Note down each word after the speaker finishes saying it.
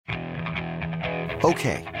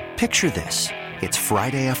Okay, picture this. It's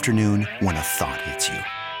Friday afternoon when a thought hits you.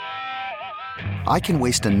 I can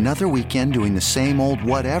waste another weekend doing the same old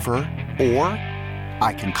whatever, or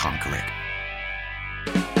I can conquer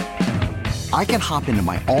it. I can hop into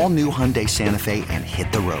my all-new Hyundai Santa Fe and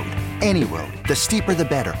hit the road. Any road. The steeper, the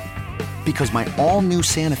better. Because my all-new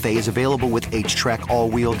Santa Fe is available with H-Track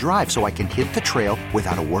all-wheel drive, so I can hit the trail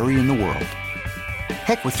without a worry in the world.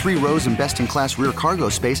 Heck, with 3 rows and best-in-class rear cargo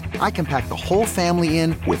space, I can pack the whole family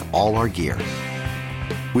in with all our gear.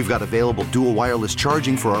 We've got available dual wireless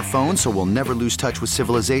charging for our phones, so we'll never lose touch with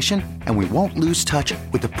civilization, and we won't lose touch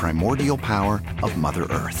with the primordial power of Mother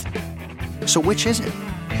Earth. So which is it?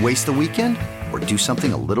 Waste the weekend or do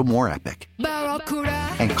something a little more epic?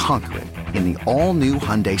 And conquer it in the all-new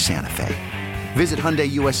Hyundai Santa Fe. Visit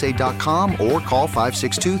HyundaiUSA.com or call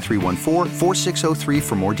 562-314-4603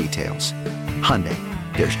 for more details. Hyundai,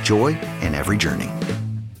 there's joy in every journey.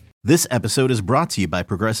 This episode is brought to you by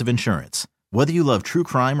Progressive Insurance. Whether you love true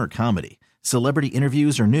crime or comedy, celebrity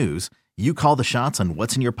interviews or news, you call the shots on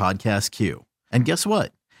what's in your podcast queue. And guess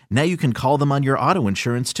what? Now you can call them on your auto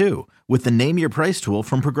insurance too with the Name Your Price tool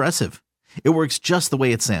from Progressive. It works just the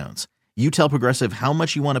way it sounds. You tell Progressive how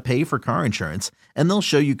much you want to pay for car insurance, and they'll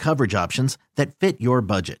show you coverage options that fit your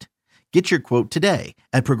budget. Get your quote today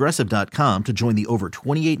at Progressive.com to join the over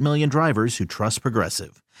 28 million drivers who trust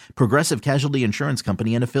Progressive. Progressive Casualty Insurance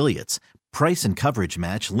Company and Affiliates. Price and coverage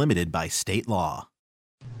match limited by state law.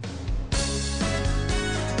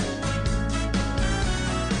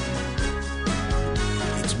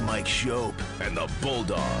 It's Mike Schopp and the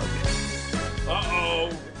Bulldog. Uh-oh.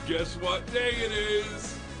 Guess what day it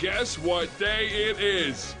is? Guess what day it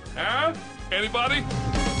is? Huh? Anybody?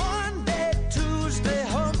 Monday, Tuesday,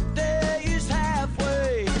 hump day is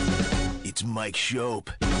halfway. It's Mike Schopp.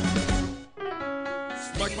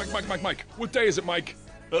 Mike. What day is it, Mike?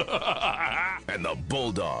 And the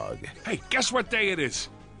Bulldog. Hey, guess what day it is?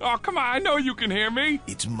 Oh, come on, I know you can hear me.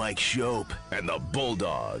 It's Mike Schopp and the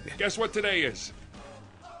Bulldog. Guess what today is?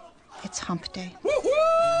 It's hump day.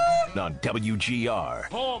 Woo-hoo! On WGR.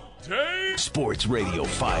 Hump day? Sports Radio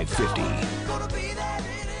 550.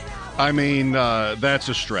 I mean, that's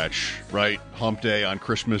a stretch, right? Hump day on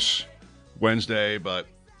Christmas Wednesday, but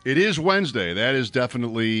it is Wednesday. That is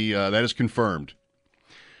definitely, that is confirmed.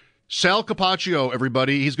 Sal Capaccio,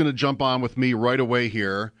 everybody, he's going to jump on with me right away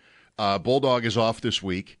here. Bulldog is off this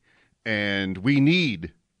week, and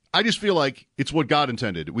I just feel like it's what God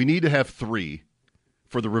intended. We need to have 3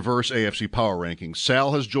 for the reverse AFC power rankings.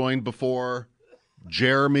 Sal has joined before,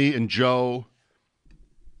 Jeremy and Joe.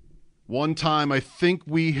 One time, I think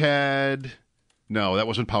we had... No, that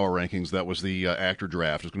wasn't power rankings. That was the actor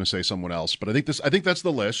draft. I was going to say someone else, but I think that's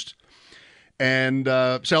the list. And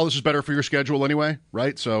Sal, this is better for your schedule anyway,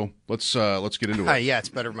 right? So let's get into it. Yeah, it's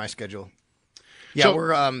better for my schedule. Yeah, so,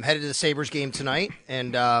 we're headed to the Sabres game tonight,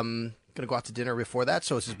 and going to go out to dinner before that,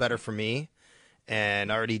 so this is better for me.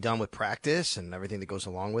 And already done with practice and everything that goes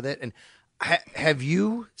along with it. And have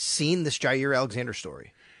you seen this Jair Alexander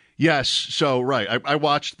story? Yes. So, right. I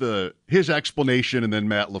watched his explanation and then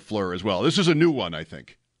Matt LaFleur as well. This is a new one, I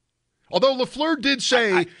think. Although LaFleur did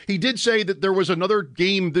say, he did say that there was another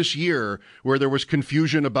game this year where there was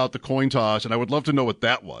confusion about the coin toss, and I would love to know what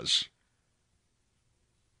that was.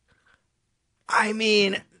 I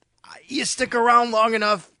mean, you stick around long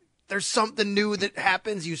enough, there's something new that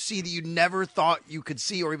happens. You see that you never thought you could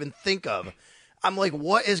see or even think of. I'm like,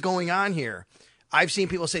 what is going on here? I've seen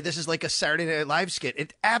people say this is like a Saturday Night Live skit.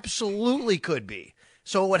 It absolutely could be.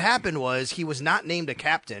 So what happened was he was not named a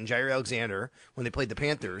captain, Jair Alexander, when they played the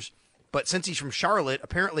Panthers. But since he's from Charlotte,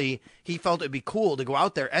 apparently he felt it'd be cool to go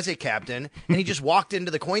out there as a captain, and he just walked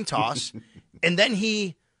into the coin toss, and then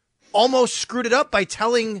he almost screwed it up by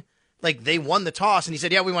telling, like, they won the toss, and he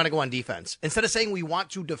said, yeah, we want to go on defense. Instead of saying we want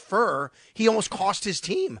to defer, he almost cost his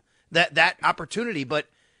team that opportunity. But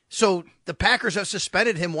so the Packers have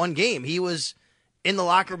suspended him one game. He was in the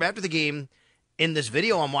locker room after the game in this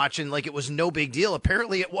video I'm watching like it was no big deal.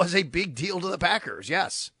 Apparently it was a big deal to the Packers,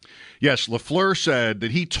 yes. Yes, LaFleur said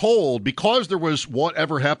that he told, because there was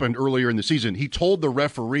whatever happened earlier in the season, he told the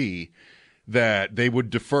referee that they would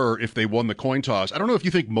defer if they won the coin toss. I don't know if you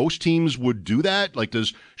think most teams would do that. Like,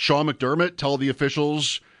 does Sean McDermott tell the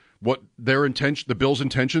officials what their intention, the Bills'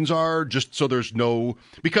 intentions are, just so there's no...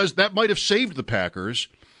 Because that might have saved the Packers.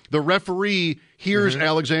 The referee hears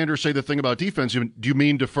Alexander say the thing about defense. Do you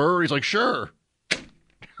mean defer? He's like, sure.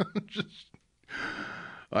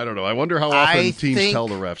 I don't know. I wonder how often teams tell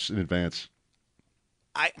the refs in advance.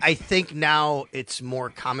 I think now it's more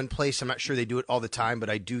commonplace. I'm not sure they do it all the time, but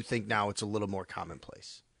I do think now it's a little more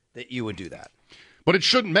commonplace that you would do that. But it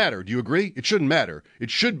shouldn't matter. Do you agree? It shouldn't matter.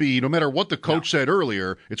 It should be, no matter what the coach said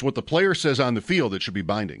earlier, it's what the player says on the field that should be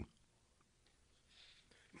binding.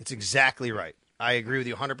 It's exactly right. I agree with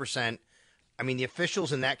you 100%. I mean, the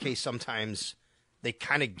officials in that case sometimes they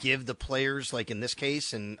kind of give the players, like in this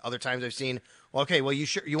case, and other times I've seen, well, okay, well,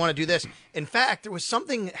 you want to do this. In fact, there was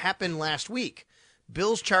something that happened last week.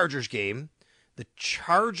 Bills-Chargers game. The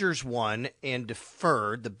Chargers won and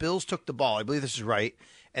deferred. The Bills took the ball. I believe this is right.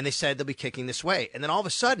 And they said they'll be kicking this way. And then all of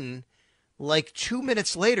a sudden, like 2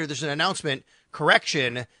 minutes later, there's an announcement,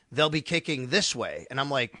 correction, they'll be kicking this way. And I'm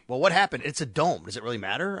like, well, what happened? It's a dome. Does it really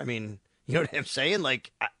matter? I mean, you know what I'm saying?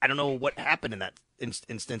 Like, I don't know what happened in that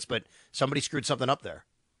instance, but somebody screwed something up there.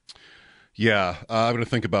 Yeah, I'm going to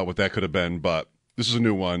think about what that could have been, but this is a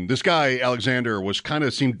new one. This guy, Alexander,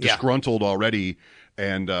 seemed disgruntled already,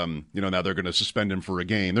 and now they're going to suspend him for a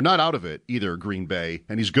game. They're not out of it either, Green Bay,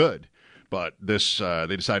 and he's good. But this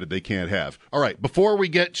they decided they can't have. All right, before we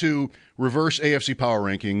get to reverse AFC power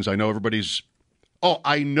rankings, I know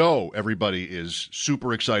everybody is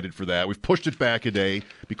super excited for that. We've pushed it back a day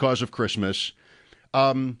because of Christmas.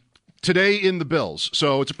 Today in the Bills.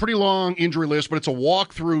 So it's a pretty long injury list, but it's a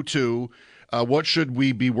walkthrough too. What should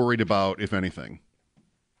we be worried about, if anything?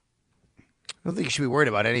 I don't think you should be worried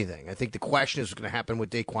about anything. I think the question is what's going to happen with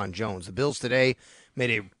Daquan Jones. The Bills today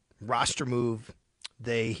made a roster move.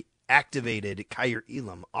 They activated Kaiir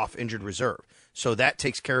Elam off injured reserve. So that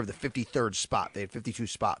takes care of the 53rd spot. They had 52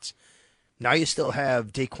 spots. Now you still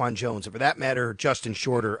have Daquan Jones, and for that matter, Justin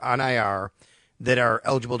Shorter on IR that are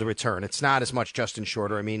eligible to return. It's not as much Justin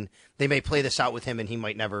Shorter. I mean, they may play this out with him, and he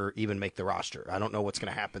might never even make the roster. I don't know what's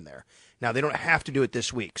going to happen there. Now, they don't have to do it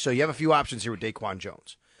this week. So you have a few options here with Daquan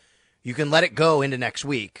Jones. You can let it go into next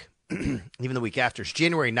week, even the week after. It's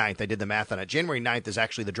January 9th. I did the math on it. January 9th is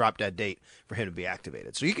actually the drop-dead date for him to be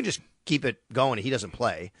activated. So you can just keep it going and he doesn't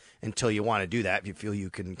play until you want to do that if you feel you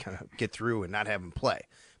can kind of get through and not have him play.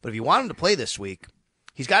 But if you want him to play this week,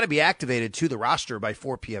 he's got to be activated to the roster by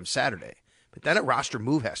 4 p.m. Saturday. But then a roster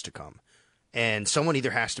move has to come. And someone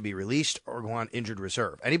either has to be released or go on injured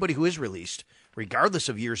reserve. Anybody who is released, regardless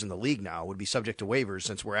of years in the league now, would be subject to waivers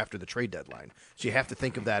since we're after the trade deadline. So you have to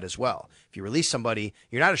think of that as well. If you release somebody,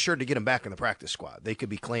 you're not assured to get them back in the practice squad. They could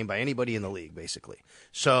be claimed by anybody in the league, basically.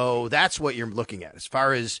 So that's what you're looking at. As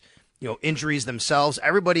far as injuries themselves,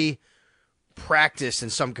 everybody practiced in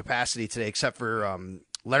some capacity today except for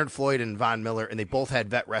Leonard Floyd and Von Miller, and they both had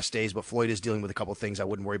vet rest days, but Floyd is dealing with a couple of things. I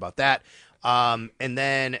wouldn't worry about that. And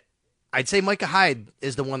then I'd say Micah Hyde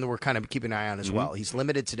is the one that we're kind of keeping an eye on as well. He's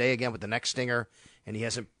limited today again with the neck stinger, and he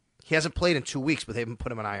hasn't played in 2 weeks, but they haven't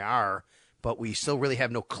put him on IR. But we still really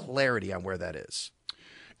have no clarity on where that is.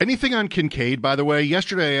 Anything on Kincaid, by the way?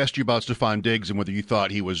 Yesterday I asked you about Stephon Diggs and whether you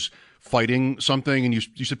thought he was fighting something, and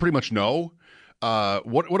you said pretty much no.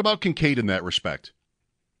 What about Kincaid in that respect?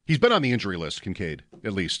 He's been on the injury list, Kincaid,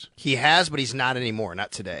 at least. He has, but he's not anymore,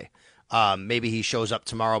 not today. Maybe he shows up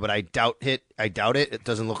tomorrow, but I doubt it. It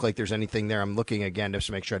doesn't look like there's anything there. I'm looking again just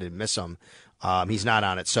to make sure I didn't miss him. He's not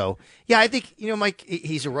on it. So, yeah, I think, Mike,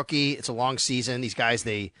 he's a rookie. It's a long season. These guys,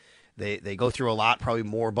 they go through a lot, probably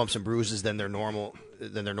more bumps and bruises than their normal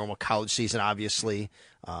college season, obviously.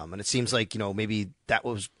 And it seems like, maybe that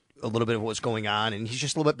was a little bit of what's going on, and he's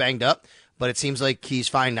just a little bit banged up. But it seems like he's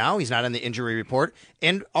fine now. He's not on the injury report.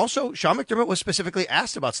 And also, Sean McDermott was specifically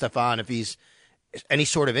asked about Stephon if he's any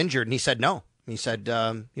sort of injured, and he said no. He said,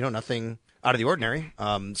 nothing out of the ordinary.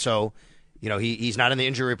 So, he's not in the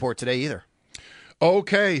injury report today either.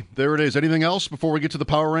 Okay, there it is. Anything else before we get to the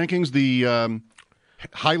power rankings? The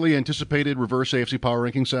highly anticipated reverse AFC power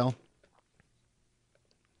ranking, Sal?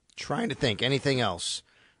 Trying to think. Anything else?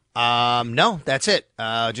 No, that's it.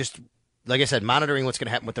 Just, like I said, monitoring what's going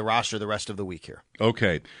to happen with the roster the rest of the week here.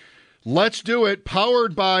 Okay. Let's do it.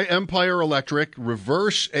 Powered by Empire Electric,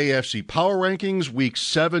 reverse AFC Power Rankings, Week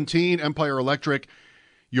 17. Empire Electric,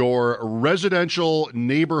 your residential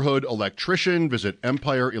neighborhood electrician. Visit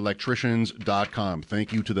empireelectricians.com.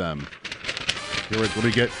 Thank you to them. Here, let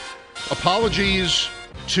me get apologies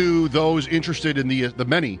to those interested in the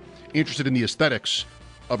many interested in the aesthetics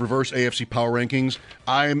of reverse AFC Power Rankings.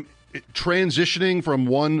 I'm transitioning from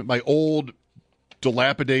my old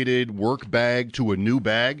dilapidated work bag to a new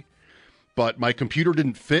bag. But my computer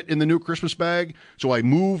didn't fit in the new Christmas bag, so I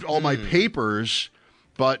moved all my papers,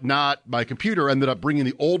 but not my computer. Ended up bringing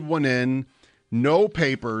the old one in, no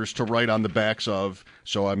papers to write on the backs of,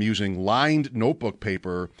 so I'm using lined notebook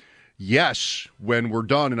paper. Yes, when we're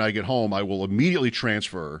done and I get home, I will immediately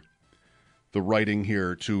transfer the writing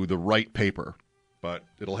here to the right paper. But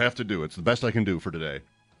it'll have to do. It's the best I can do for today,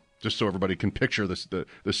 just so everybody can picture the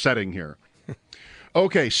setting here.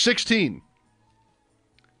 Okay, 16.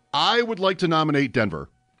 I would like to nominate Denver.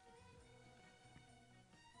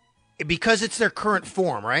 Because it's their current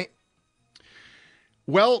form, right?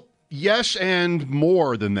 Well, yes, and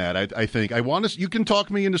more than that, I think. I want to. You can talk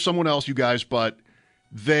me into someone else, you guys, but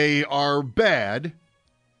they are bad.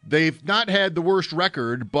 They've not had the worst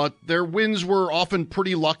record, but their wins were often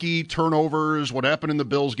pretty lucky. Turnovers, what happened in the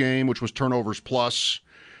Bills game, which was turnovers plus.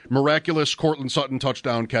 Miraculous Cortland Sutton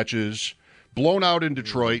touchdown catches. Blown out in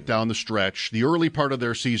Detroit down the stretch. The early part of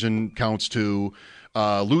their season counts too.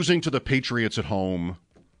 Losing to the Patriots at home.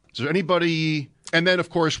 Is there anybody... And then, of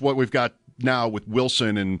course, what we've got now with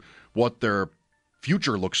Wilson and what their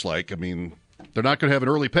future looks like. I mean, they're not going to have an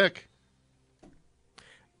early pick.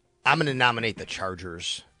 I'm going to nominate the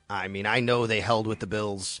Chargers. I mean, I know they held with the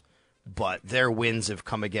Bills, but their wins have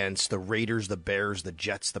come against the Raiders, the Bears, the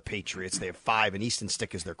Jets, the Patriots. They have 5, and Easton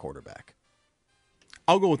Stick is their quarterback.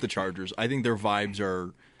 I'll go with the Chargers. I think their vibes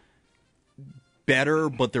are better,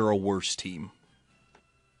 but they're a worse team.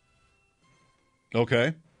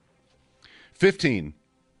 Okay. 15.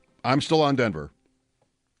 I'm still on Denver.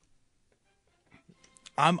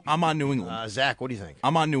 I'm on New England. Zach, what do you think?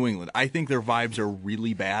 I'm on New England. I think their vibes are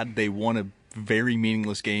really bad. They won a very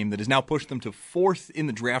meaningless game that has now pushed them to 4th in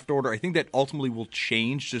the draft order. I think that ultimately will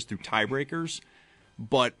change just through tiebreakers,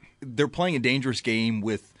 but they're playing a dangerous game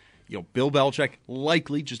with Bill Belichick,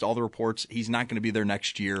 likely, just all the reports, he's not going to be there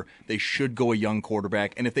next year. They should go a young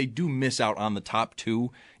quarterback. And if they do miss out on the top 2,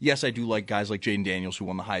 yes, I do like guys like Jaden Daniels who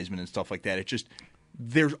won the Heisman and stuff like that. It's just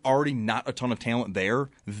there's already not a ton of talent there.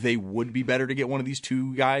 They would be better to get one of these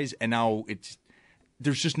 2 guys, and now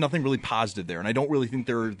there's just nothing really positive there. And I don't really think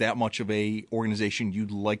they're that much of a organization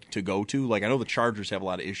you'd like to go to. Like, I know the Chargers have a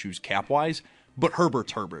lot of issues cap-wise, but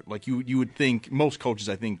Herbert's Herbert. Like, you would think, most coaches,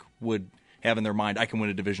 I think, would have in their mind, I can win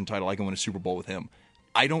a division title, I can win a Super Bowl with him.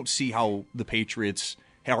 I don't see how the Patriots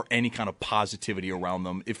have any kind of positivity around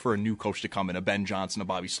them if for a new coach to come in, a Ben Johnson, a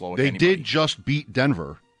Bobby Slowick, They anybody. did just beat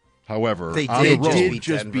Denver, however. They on did the road.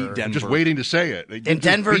 just beat Denver. I'm just waiting to say it. And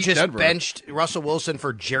Denver just benched Russell Wilson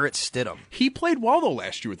for Jarrett Stidham. He played well, though,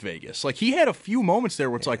 last year with Vegas. Like, he had a few moments there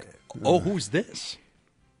where it's like, oh, who's this?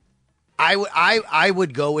 I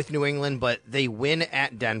would go with New England, but they win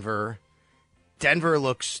at Denver. Denver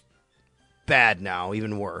looks bad now,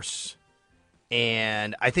 even worse.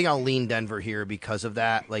 And I think I'll lean Denver here because of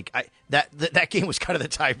that. Like that game was kind of the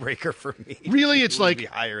tiebreaker for me. Really, it's like be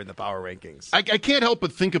higher in the power rankings. I can't help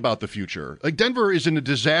but think about the future. Like, Denver is in a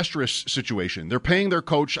disastrous situation. They're paying their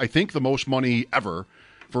coach, I think, the most money ever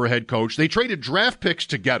for a head coach. They traded draft picks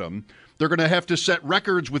to get him. They're going to have to set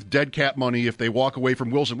records with dead cap money if they walk away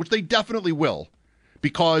from Wilson, which they definitely will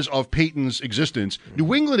because of Peyton's existence.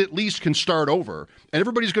 New England at least can start over, and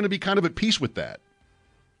everybody's going to be kind of at peace with that.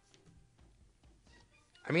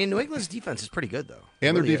 I mean, New England's defense is pretty good, though.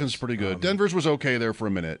 And their defense is pretty good. Denver's was okay there for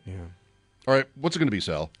a minute. Yeah. All right, what's it going to be,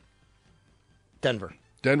 Sal? Denver.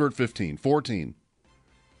 Denver at 15. 14.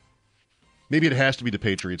 Maybe it has to be the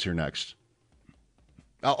Patriots here next.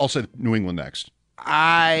 I'll say New England next.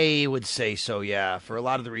 I would say so, yeah, for a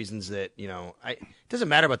lot of the reasons that, it doesn't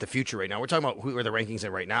matter about the future right now. We're talking about who are the rankings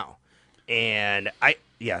at right now. And,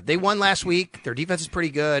 they won last week. Their defense is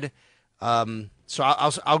pretty good. So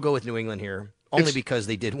I'll go with New England here. Only because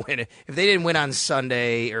they did win. If they didn't win on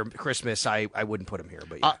Sunday or Christmas, I wouldn't put them here.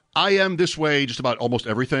 But yeah. I am this way just about almost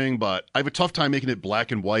everything, but I have a tough time making it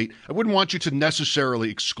black and white. I wouldn't want you to necessarily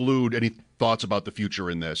exclude any thoughts about the future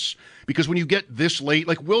in this, because when you get this late,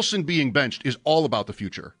 like Wilson being benched is all about the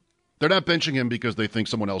future. They're not benching him because they think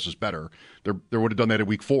someone else is better. They would have done that in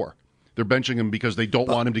week 4. They're benching him because they don't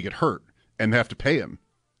want him to get hurt and have to pay him.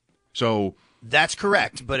 So... That's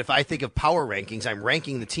correct, but if I think of power rankings, I'm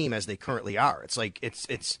ranking the team as they currently are. It's like it's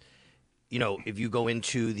if you go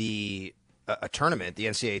into the a tournament, the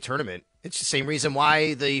NCAA tournament, it's the same reason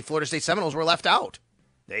why the Florida State Seminoles were left out.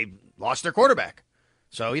 They lost their quarterback.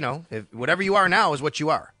 So, if whatever you are now is what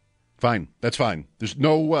you are. Fine. That's fine. There's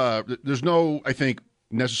no I think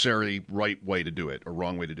necessarily right way to do it or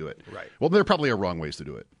wrong way to do it. Right. Well, there probably are wrong ways to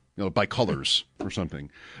do it. By colors or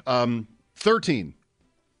something. 13.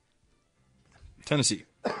 Tennessee.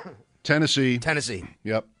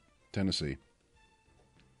 Yep. Tennessee.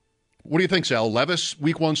 What do you think, Sal? Levis,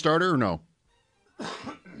 week 1 starter or no?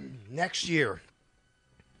 Next year.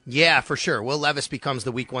 Yeah, for sure. Will Levis becomes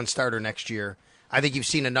the week 1 starter next year. I think you've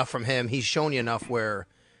seen enough from him. He's shown you enough where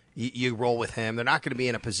you roll with him. They're not going to be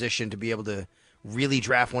in a position to be able to really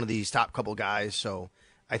draft one of these top couple guys, so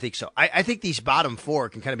I think so. I think these bottom 4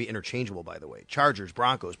 can kind of be interchangeable, by the way. Chargers,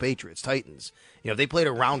 Broncos, Patriots, Titans. If they played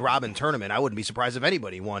a round-robin tournament, I wouldn't be surprised if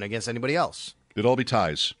anybody won against anybody else. It'd all be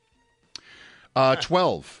ties.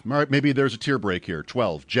 12. All right, maybe there's a tier break here.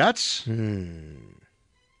 12. Jets?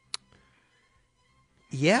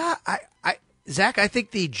 Yeah, Zach, I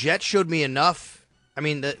think the Jets showed me enough. I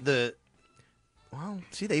mean, they won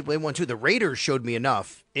too. The Raiders showed me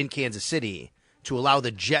enough in Kansas City to allow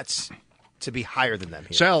the Jets to be higher than them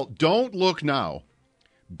here. Sal, don't look now,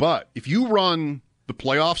 but if you run the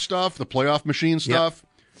playoff stuff, the playoff machine stuff,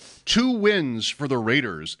 2 wins for the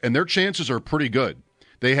Raiders, and their chances are pretty good.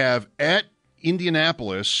 They have at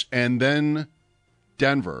Indianapolis and then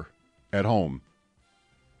Denver at home.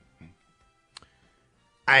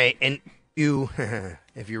 If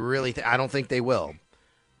you really, I don't think they will.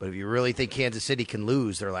 But if you really think Kansas City can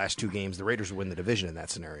lose their last 2 games, the Raiders will win the division in that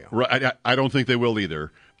scenario. Right, I don't think they will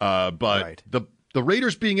either. But right. the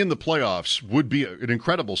Raiders being in the playoffs would be an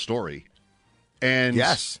incredible story. And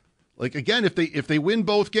yes, like again, if they win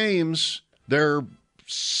both games, they're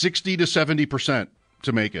 60 to 70%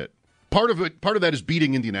 to make it. Part of that is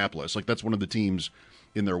beating Indianapolis. Like that's one of the teams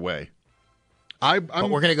in their way. but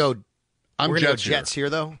we're gonna go. I'm Jets here,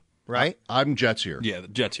 though, right? I'm Jets here. Yeah, the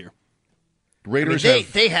Jets here. Raiders.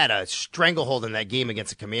 They had a stranglehold in that game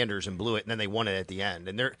against the Commanders and blew it, and then they won it at the end.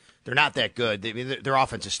 And they're not that good. Their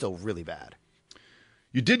offense is still really bad.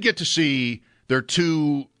 You did get to see their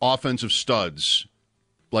 2 offensive studs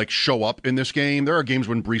like show up in this game. There are games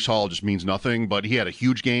when Breece Hall just means nothing, but he had a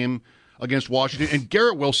huge game against Washington. And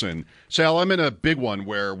Garrett Wilson, Sal, I'm in a big one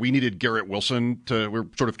where we needed Garrett Wilson we're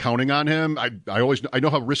sort of counting on him. I know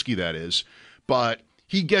how risky that is, but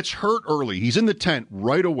he gets hurt early. He's in the tent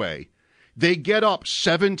right away. They get up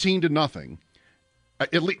 17-0,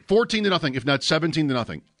 at least 14-0, if not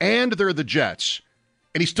 17-0, and they're the Jets,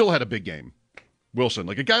 and he still had a big game. Wilson,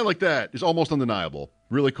 like a guy like that is almost undeniable.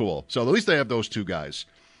 Really cool. So at least they have those 2 guys.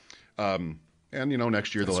 And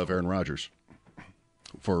next year they'll have Aaron Rodgers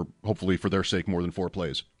hopefully for their sake more than 4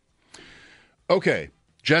 plays. Okay,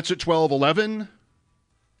 Jets at 12-11.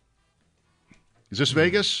 Is this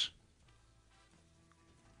Vegas?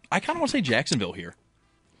 I kind of want to say Jacksonville here.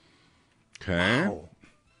 Okay. Wow.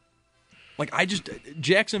 Like,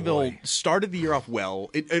 Jacksonville started the year off well.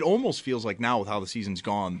 It almost feels like now with how the season's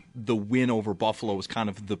gone, the win over Buffalo was kind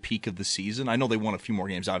of the peak of the season. I know they won a few more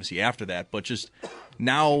games, obviously, after that, but just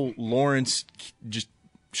now Lawrence just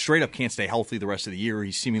straight up can't stay healthy the rest of the year.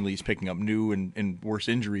 He's picking up new and worse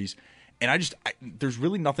injuries. And there's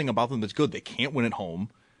really nothing about them that's good. They can't win at home.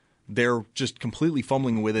 They're just completely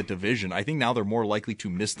fumbling with a division. I think now they're more likely to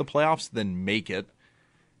miss the playoffs than make it.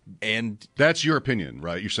 And that's your opinion,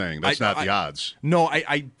 right? You're saying that's not the odds. No,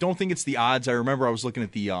 I don't think it's the odds. I remember I was looking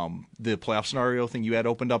at the playoff scenario thing you had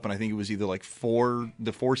opened up, and I think it was either like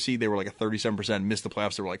the 4 seed, they were like a 37%, missed the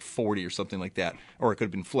playoffs, they were like 40 or something like that, or it could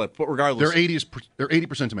have been flipped. But regardless, they're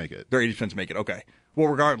 80% to make it. They're 80% to make it. Okay. Well,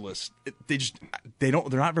 regardless, they're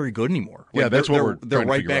not very good anymore. Yeah, that's what they're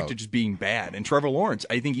right back out. to just being bad. And Trevor Lawrence,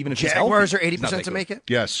 I think even if Jaguars he's healthy, are 80% to make it.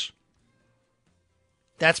 Yes.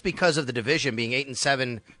 That's because of the division being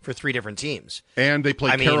 8-7 for 3 different teams, and they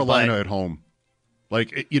play Carolina at home.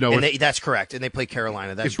 That's correct. And they play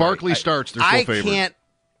Carolina. That's if Barkley starts, they're still favored.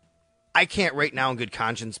 I can't right now in good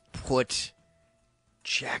conscience put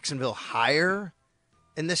Jacksonville higher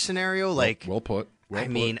in this scenario. Well put.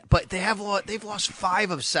 But they've lost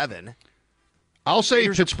 5 of 7. I'll say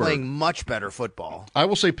Raiders Pittsburgh are playing much better football. I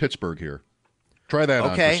will say Pittsburgh here. Try that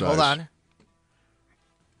on. Okay, hold on.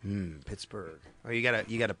 Pittsburgh. Oh, you got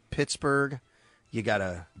a Pittsburgh. You got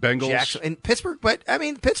a Bengals Jackson and Pittsburgh. But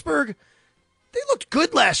Pittsburgh, they looked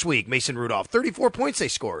good last week. Mason Rudolph, 34 points they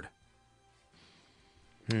scored.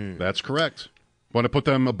 That's correct. Want to put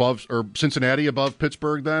them above or Cincinnati above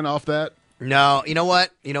Pittsburgh then off that? No, you know what?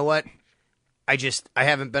 I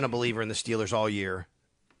haven't been a believer in the Steelers all year,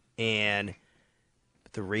 and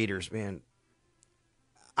the Raiders, man.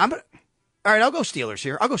 All right, I'll go Steelers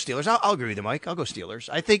here. I'll go Steelers. I'll agree with you, Mike. I'll go Steelers.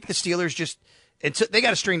 I think the Steelers they got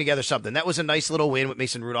to string together something. That was a nice little win with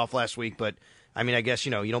Mason Rudolph last week, but I guess,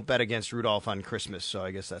 you don't bet against Rudolph on Christmas, so I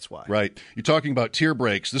guess that's why. Right. You're talking about tier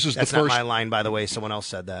breaks. That's the first. That's not my line, by the way. Someone else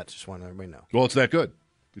said that. Just want everybody to know. Well, it's that good.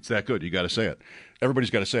 It's that good. You got to say it. Everybody's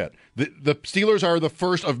got to say it. The Steelers are the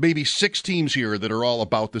first of maybe 6 teams here that are all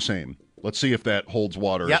about the same. Let's see if that holds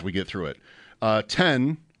water as we get through it.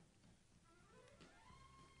 10.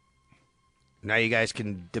 Now you guys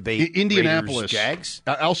can debate Indianapolis. Raiders, Jags.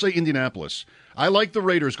 I'll say Indianapolis. I like the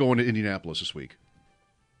Raiders going to Indianapolis this week.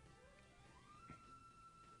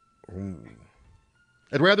 Ooh.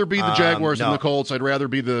 I'd rather be the Jaguars than the Colts. I'd rather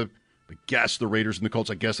be the Raiders and the Colts.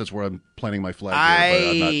 I guess that's where I'm planting my flag.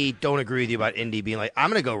 I don't agree with you about Indy being like,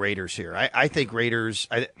 I'm going to go Raiders here. I think Raiders,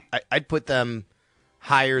 I'd put them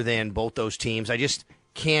higher than both those teams. I just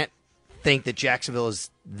can't think that Jacksonville is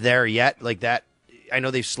there yet like that. I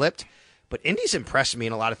know they've slipped. But Indy's impressed me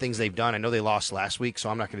in a lot of things they've done. I know they lost last week, so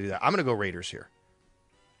I'm not going to do that. I'm going to go Raiders here.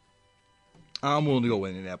 I'm willing to go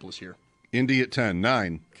with Indianapolis here. Indy at 10.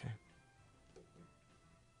 9. Okay.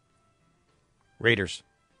 Raiders.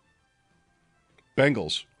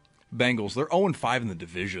 Bengals. Bengals. They're 0-5 in the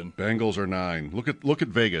division. Bengals are 9. Look at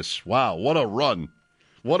Vegas. Wow, what a run.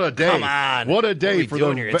 What a day. Come on. What a day for the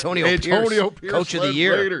Antonio Pierce, Coach of the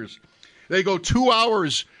Year. Raiders. They go 2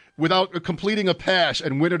 hours without completing a pass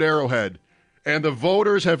and win at Arrowhead. And the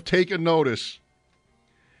voters have taken notice.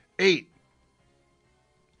 8.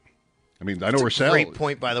 I mean, I know we're selling. Great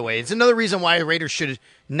point, by the way. It's another reason why the Raiders should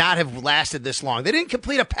not have lasted this long. They didn't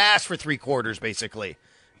complete a pass for 3 quarters, basically,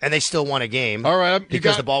 and they still won a game. All right,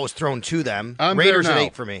 because the ball was thrown to them. I'm Raiders there now. at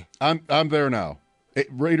 8 for me. I'm there now.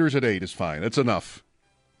 Raiders at 8 is fine. That's enough.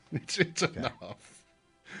 It's okay. Enough.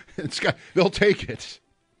 They'll take it.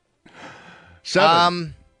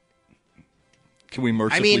 7. Can we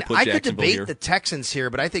mercifully put I Jacksonville could debate here? the Texans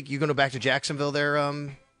here, but I think you're going to go back to Jacksonville there,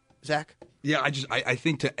 Zach. Yeah, I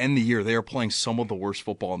think to end the year, they are playing some of the worst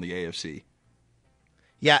football in the AFC.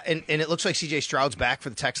 Yeah, and it looks like C.J. Stroud's back for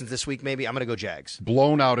the Texans this week, maybe. I'm going to go Jags.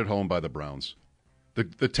 Blown out at home by the Browns.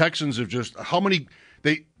 The Texans have just, how many,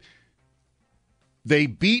 they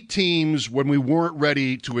beat teams when we weren't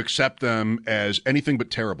ready to accept them as anything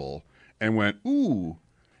but terrible and went, ooh.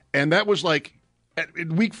 And that was like,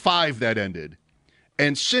 in week 5 that ended.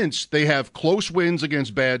 And since, they have close wins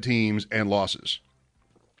against bad teams and losses.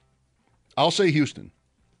 I'll say Houston.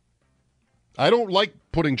 I don't like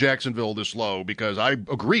putting Jacksonville this low because I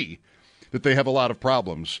agree that they have a lot of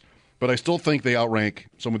problems, but I still think they outrank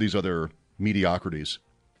some of these other mediocrities.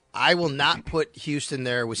 I will not put Houston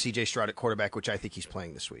there with C.J. Stroud at quarterback, which I think he's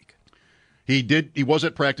playing this week. He was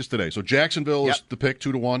at practice today. So Jacksonville is the pick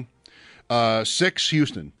 2-1. 6,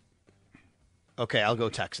 Houston. Okay, I'll go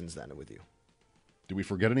Texans then with you. Did we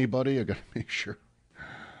forget anybody? I got to make sure.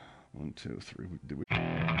 1, 2, 3. Did we?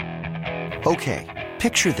 Okay,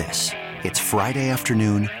 picture this. It's Friday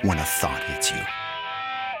afternoon when a thought hits you.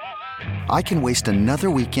 I can waste another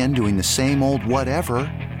weekend doing the same old whatever,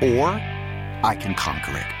 or I can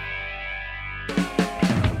conquer it.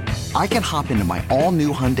 I can hop into my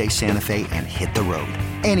all-new Hyundai Santa Fe and hit the road.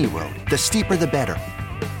 Any road. The steeper, the better.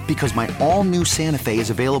 Because my all-new Santa Fe is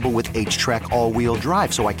available with H-Track all-wheel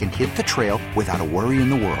drive, so I can hit the trail without a worry in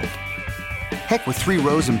the world. Heck, with 3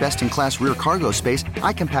 rows and best-in-class rear cargo space,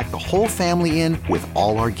 I can pack the whole family in with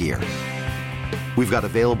all our gear. We've got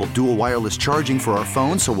available dual wireless charging for our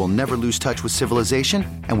phones, so we'll never lose touch with civilization,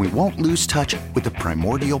 and we won't lose touch with the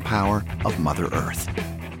primordial power of Mother Earth.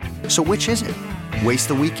 So which is it? Waste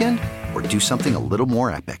the weekend or do something a little more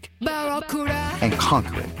epic? And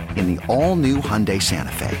conquer it in the all-new Hyundai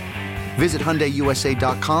Santa Fe. Visit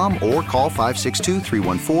HyundaiUSA.com or call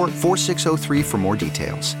 562-314-4603 for more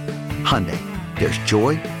details. Hyundai, there's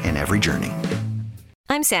joy in every journey.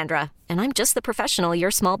 I'm Sandra, and I'm just the professional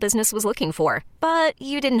your small business was looking for. But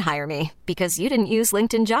you didn't hire me because you didn't use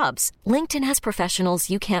LinkedIn Jobs. LinkedIn has professionals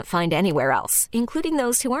you can't find anywhere else, including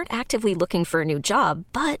those who aren't actively looking for a new job,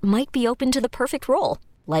 but might be open to the perfect role,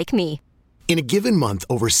 like me. In a given month,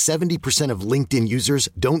 over 70% of LinkedIn users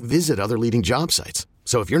don't visit other leading job sites.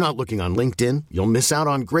 So if you're not looking on LinkedIn, you'll miss out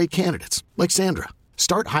on great candidates like Sandra.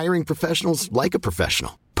 Start hiring professionals like a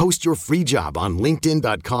professional. Post your free job on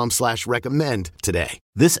linkedin.com/recommend today.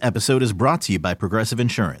 This episode is brought to you by Progressive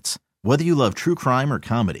Insurance. Whether you love true crime or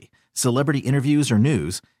comedy, celebrity interviews or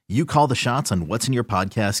news, you call the shots on what's in your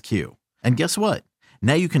podcast queue. And guess what?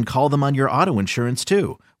 Now you can call them on your auto insurance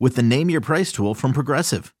too with the Name Your Price tool from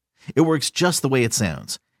Progressive. It works just the way it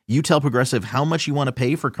sounds. You tell Progressive how much you want to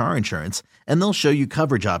pay for car insurance, and they'll show you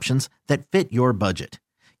coverage options that fit your budget.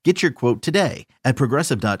 Get your quote today at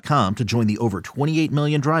Progressive.com to join the over 28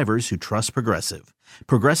 million drivers who trust Progressive.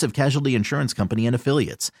 Progressive Casualty Insurance Company and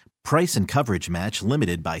Affiliates. Price and coverage match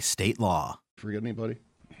limited by state law. Forget anybody?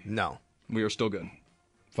 No. We are still good.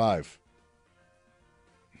 5.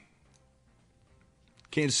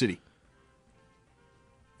 Kansas City.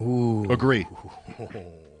 Ooh. Agree.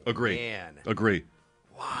 Man. Agree.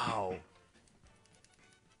 Wow.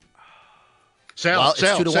 Sal, it's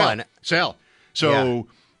 2-1. Sal. So,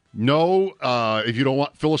 no, if you don't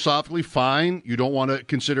want, philosophically, fine. You don't want to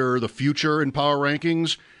consider the future in power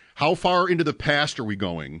rankings. How far into the past are we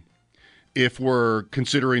going if we're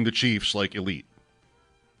considering the Chiefs like elite?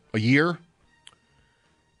 A year?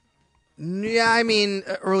 Yeah, I mean,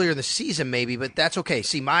 earlier in the season maybe, but that's okay.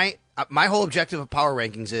 See, my whole objective of power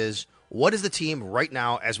rankings is what is the team right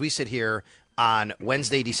now as we sit here on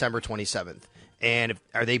Wednesday, December 27th? And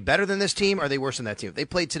are they better than this team or are they worse than that team? If they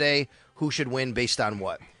played today, who should win based on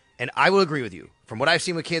what? And I will agree with you. From what I've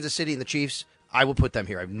seen with Kansas City and the Chiefs, I will put them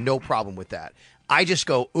here. I have no problem with that. I just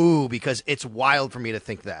go, ooh, because it's wild for me to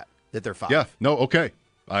think that they're 5. Yeah, no, okay.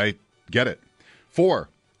 I get it. 4.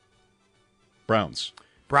 Browns.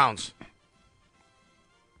 Browns.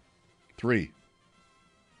 3.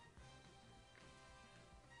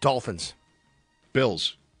 Dolphins.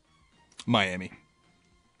 Bills. Miami.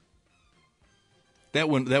 That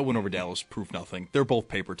win over Dallas proved nothing. They're both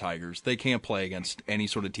paper tigers. They can't play against any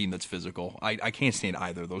sort of team that's physical. I can't stand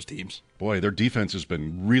either of those teams. Boy, their defense has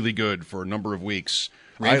been really good for a number of weeks.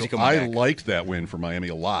 Ramsey I liked that win for Miami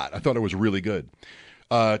a lot. I thought it was really good.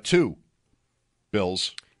 2.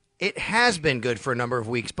 Bills. It has been good for a number of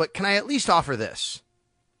weeks, but can I at least offer this?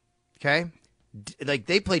 Okay? Like,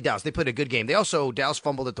 they played Dallas. They played a good game. Dallas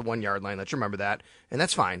fumbled at the 1-yard line. Let's remember that. And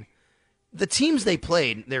that's fine. The teams they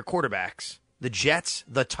played, their quarterbacks, the Jets,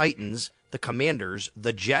 the Titans, the Commanders,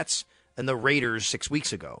 the Jets, and the Raiders 6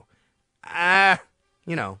 weeks ago. Fair.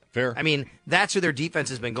 I mean, that's who their defense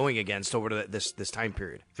has been going against over this time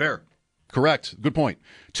period. Fair. Correct. Good point.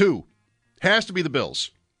 2. Has to be the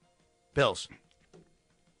Bills. Bills.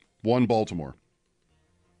 1, Baltimore.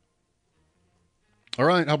 All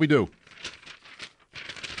right, how'd we do?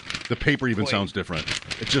 The paper even sounds different.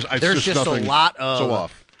 There's just nothing a lot of so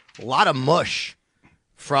off. A lot of mush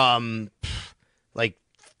from like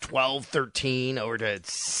 12-13 over to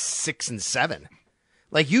 6-7.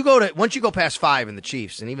 Like, once you go past 5 in the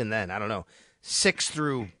Chiefs, and even then, I don't know, 6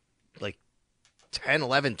 through like 10,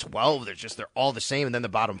 11, 12, they're all the same, and then the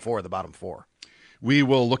bottom 4 are the bottom 4. We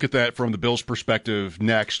will look at that from the Bills' perspective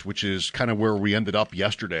next, which is kind of where we ended up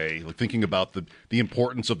yesterday, like thinking about the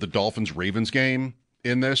importance of the Dolphins-Ravens game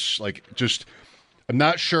in this. Like, just, I'm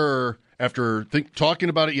not sure, after talking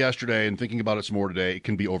about it yesterday and thinking about it some more today, it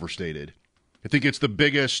can be overstated. I think it's the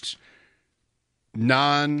biggest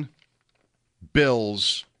non-Bills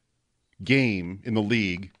game in the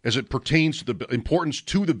league as it pertains to the importance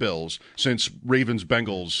to the Bills since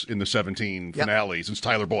Ravens-Bengals in the 17 finale, since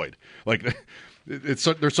Tyler Boyd. Like, there's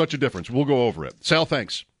such a difference. We'll go over it. Sal,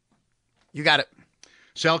 thanks. You got it.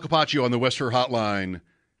 Sal Capaccio on the West Her Hotline.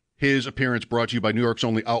 His appearance brought to you by New York's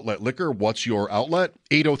only outlet liquor. What's your outlet?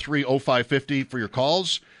 803-0550 for your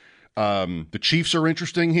calls. The Chiefs are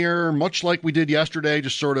interesting here, much like we did yesterday,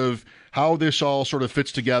 just sort of how this all sort of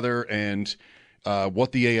fits together and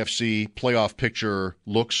what the AFC playoff picture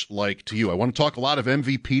looks like to you. I want to talk a lot of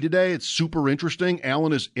MVP today. It's super interesting.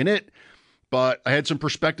 Allen is in it. But I had some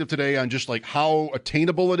perspective today on just like how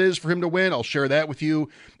attainable it is for him to win. I'll share that with you.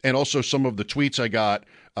 And also some of the tweets I got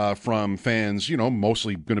from fans,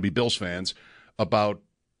 mostly going to be Bills fans, about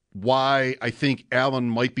why I think Allen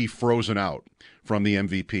might be frozen out from the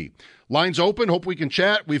MVP. Lines open. Hope we can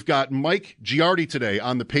chat. We've got Mike Giardi today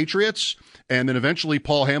on the Patriots, and then eventually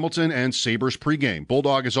Paul Hamilton and Sabres pregame.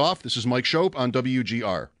 Bulldog is off. This is Mike Shope on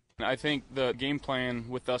WGR. I think the game plan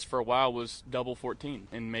with us for a while was double 14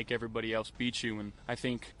 and make everybody else beat you. And I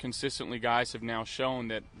think consistently guys have now shown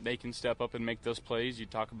that they can step up and make those plays. You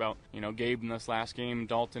talk about, Gabe in this last game,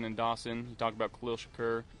 Dalton and Dawson. You talk about Khalil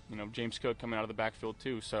Shakur, James Cook coming out of the backfield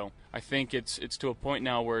too. So I think it's to a point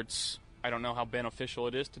now where I don't know how beneficial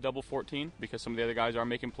it is to double 14 because some of the other guys are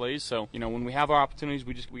making plays. So, when we have our opportunities,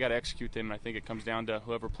 we got to execute them. And I think it comes down to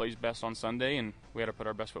whoever plays best on Sunday, and we got to put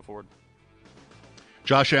our best foot forward.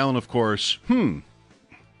 Josh Allen, of course.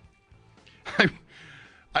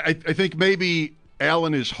 I think maybe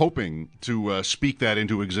Allen is hoping to speak that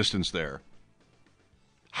into existence there.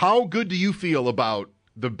 How good do you feel about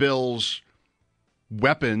the Bills'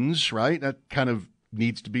 weapons, right? That kind of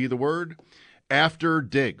needs to be the word. After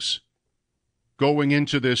Diggs, going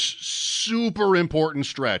into this super important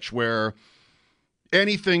stretch where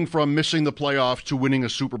anything from missing the playoffs to winning a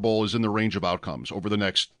Super Bowl is in the range of outcomes over the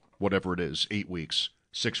next whatever it is, 8 weeks,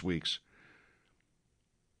 6 weeks.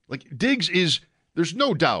 Like, Diggs is, there's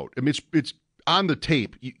no doubt. I mean, it's on the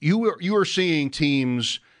tape. You are seeing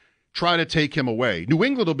teams try to take him away. New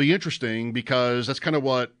England will be interesting because that's kind of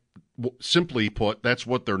what, simply put, that's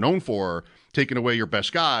what they're known for, taking away your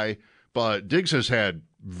best guy. But Diggs has had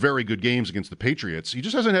very good games against the Patriots. He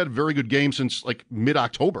just hasn't had a very good game since, like,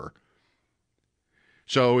 mid-October.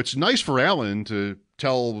 So it's nice for Allen to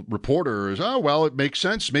tell reporters, oh, well, it makes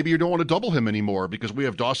sense. Maybe you don't want to double him anymore because we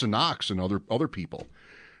have Dawson Knox and other people.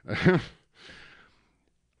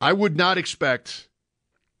 I would not expect,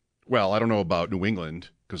 well, I don't know about New England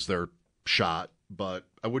because they're shot, but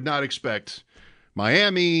I would not expect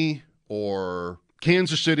Miami or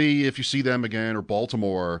Kansas City, if you see them again, or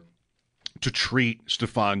Baltimore, to treat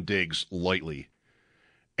Stephon Diggs lightly.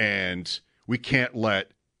 And we can't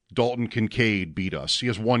let Dalton Kincaid beat us. He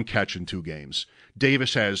has 1 catch in 2 games.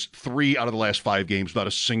 Davis has 3 out of the last 5 games without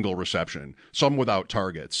a single reception, some without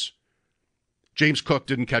targets. James Cook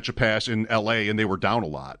didn't catch a pass in L.A., and they were down a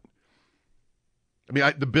lot. I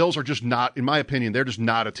mean, the Bills are just not, in my opinion, they're just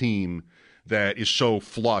not a team that is so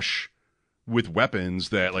flush with weapons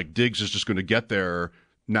that like Diggs is just going to get there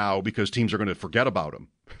now because teams are going to forget about him,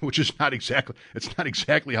 which is not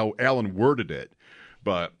exactly how Allen worded it.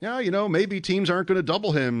 But yeah, maybe teams aren't going to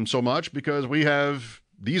double him so much because we have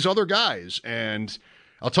these other guys. And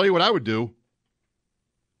I'll tell you what I would do.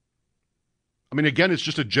 I mean, again, it's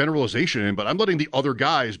just a generalization, but I'm letting the other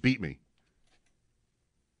guys beat me.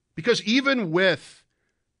 Because even with,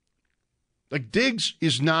 like, Diggs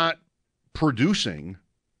is not producing.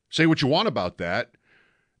 Say what you want about that.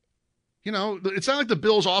 It's not like the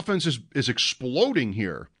Bills' offense is exploding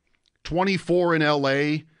here. 24 in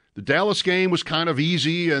L.A. The Dallas game was kind of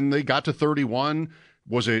easy, and they got to 31.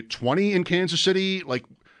 Was it 20 in Kansas City? Like,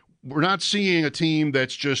 we're not seeing a team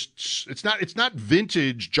that's just – it's not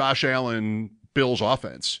vintage Josh Allen Bills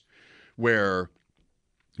offense where,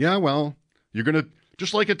 yeah, well, you're going to –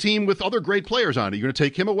 just like a team with other great players on it, you're going to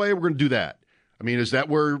take him away, we're going to do that. I mean, is that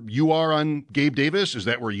where you are on Gabe Davis? Is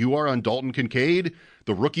that where you are on Dalton Kincaid?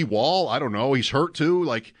 The rookie Wall? I don't know. He's hurt too.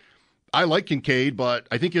 Like, I like Kincaid, but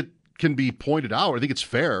I think it can be pointed out. I think it's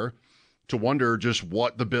fair to wonder just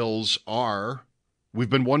what the Bills are. We've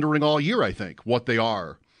been wondering all year, I think, what they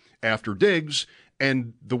are after Diggs.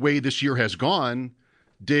 And the way this year has gone,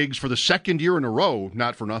 Diggs, for the second year in a row,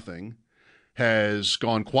 not for nothing, has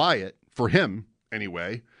gone quiet, for him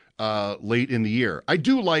anyway, late in the year. I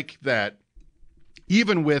do like that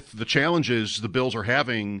even with the challenges the Bills are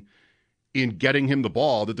having in getting him the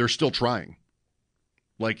ball, that they're still trying.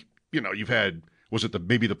 Like, you've had, was it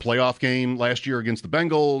maybe the playoff game last year against the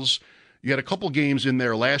Bengals? You had a couple games in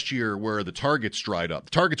there last year where the targets dried up.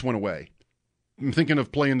 The targets went away. I'm thinking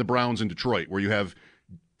of playing the Browns in Detroit, where you have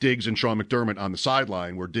Diggs and Sean McDermott on the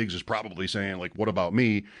sideline, where Diggs is probably saying, like, what about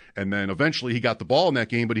me? And then eventually he got the ball in that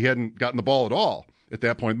game, but he hadn't gotten the ball at all at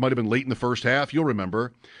that point. It might have been late in the first half. You'll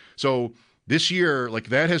remember. So this year, like,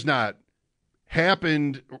 that has not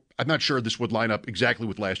happened. I'm not sure this would line up exactly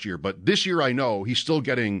with last year, but this year I know he's still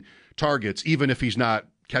getting targets, even if he's not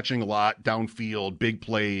catching a lot downfield, big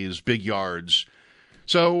plays, big yards.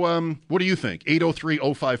 So what do you think?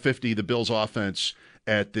 803-0550, the Bills' offense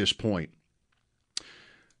at this point.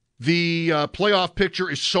 The playoff picture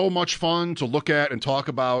is so much fun to look at and talk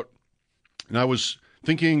about. And I was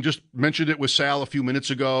thinking, just mentioned it with Sal a few minutes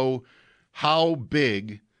ago, how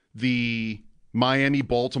big the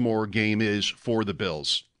Miami-Baltimore game is for the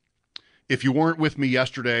Bills. If you weren't with me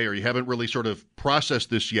yesterday or you haven't really sort of processed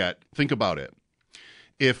this yet, think about it.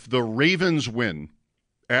 If the Ravens win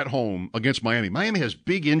at home against Miami, Miami has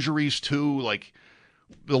big injuries too. Like,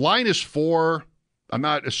 the line is 4. I'm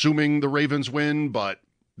not assuming the Ravens win, but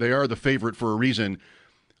they are the favorite for a reason.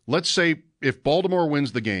 Let's say if Baltimore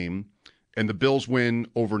wins the game and the Bills win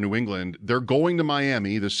over New England, they're going to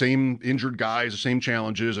Miami, the same injured guys, the same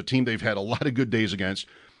challenges, a team they've had a lot of good days against,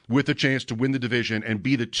 with a chance to win the division and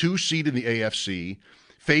be the 2 seed in the AFC,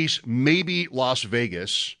 face maybe Las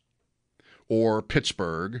Vegas or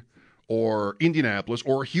Pittsburgh or Indianapolis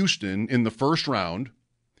or Houston in the first round.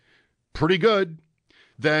 Pretty good.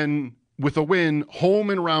 Then with a win, home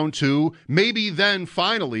in round 2, maybe then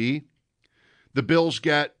finally the Bills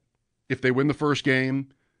get, if they win the first game,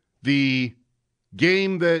 the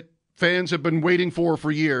game that fans have been waiting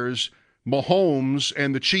for years, Mahomes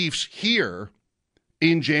and the Chiefs here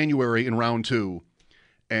in January in round 2.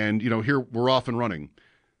 And, here we're off and running.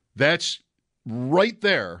 That's right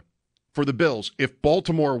there for the Bills if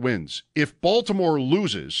Baltimore wins. If Baltimore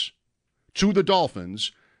loses to the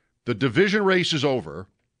Dolphins, the division race is over.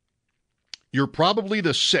 You're probably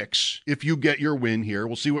the 6 if you get your win here.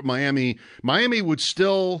 We'll see what Miami would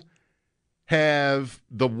still have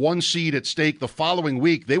the 1 seed at stake the following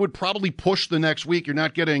week. They would probably push the next week. You're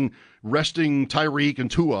not getting resting Tyreek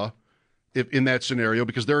and Tua in that scenario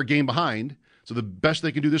because they're a game behind. So the best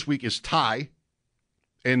they can do this week is tie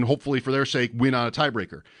and hopefully for their sake win on a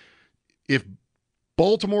tiebreaker. If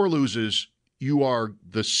Baltimore loses, you are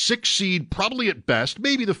the 6 seed, probably at best,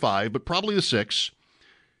 maybe the 5, but probably the 6,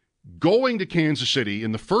 going to Kansas City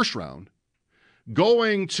in the first round,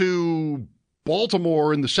 going to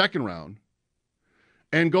Baltimore in the second round,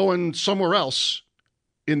 and going somewhere else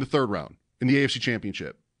in the third round in the AFC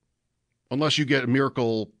Championship. Unless you get a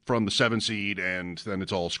miracle from the 7 seed and then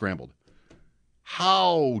it's all scrambled.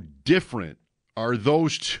 How different are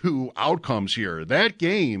those two outcomes here? That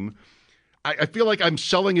game, I feel like I'm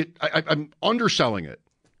selling it, I'm underselling it,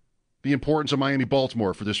 the importance of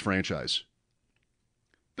Miami-Baltimore for this franchise.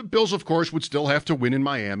 The Bills, of course, would still have to win in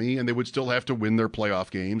Miami, and they would still have to win their playoff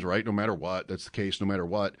games, right? No matter what. That's the case no matter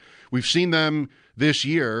what. We've seen them this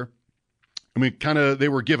year. I mean, they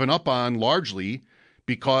were given up on largely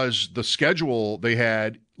because the schedule they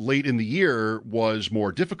had late in the year was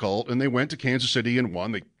more difficult, and they went to Kansas City and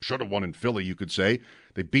won. They should have won in Philly, you could say.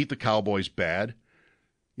 They beat the Cowboys bad.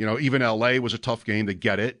 Even L.A. was a tough game. They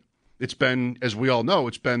get it. It's been, as we all know,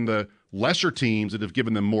 it's been the lesser teams that have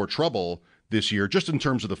given them more trouble this year, just in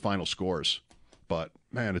terms of the final scores. But,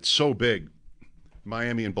 man, it's so big.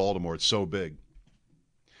 Miami and Baltimore, it's so big.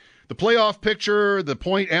 The playoff picture, the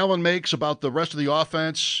point Alan makes about the rest of the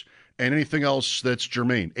offense, and anything else that's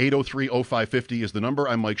germane. 803-0550 is the number.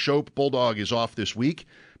 I'm Mike Shope. Bulldog is off this week.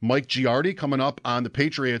 Mike Giardi coming up on the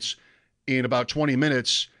Patriots in about 20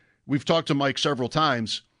 minutes. We've talked to Mike several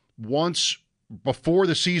times. Once before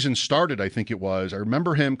the season started, I think it was, I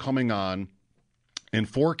remember him coming on and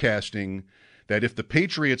forecasting that if the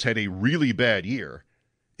Patriots had a really bad year,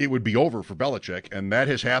 it would be over for Belichick, and that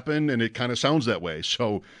has happened, and it kind of sounds that way.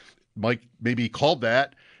 So Mike maybe called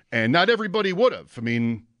that, and not everybody would have. I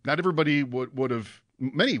mean, not everybody would have,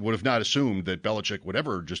 many would have not assumed that Belichick would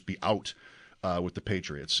ever just be out with the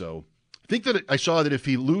Patriots. So I think that I saw that if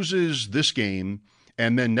he loses this game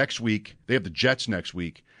and then next week, they have the Jets next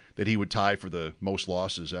week, that he would tie for the most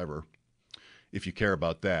losses ever, if you care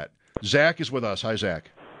about that. Zach is with us. Hi, Zach.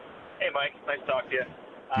 Hey, Mike. Nice to talk to you.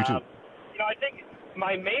 You too. I think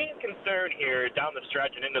my main concern here down the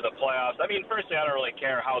stretch and into the playoffs, I mean, firstly, I don't really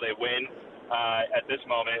care how they win. At this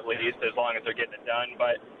moment, at least, as long as they're getting it done.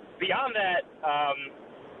 But beyond that,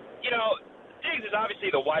 Diggs is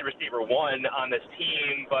obviously the wide receiver one on this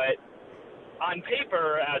team, but on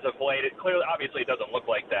paper, as of late, it clearly, obviously, doesn't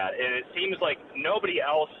look like that. And it seems like nobody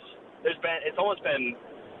else, it's almost been,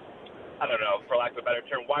 I don't know, for lack of a better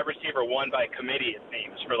term, wide receiver one by committee, it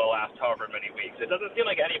seems, for the last however many weeks. It doesn't seem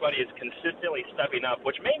like anybody is consistently stepping up,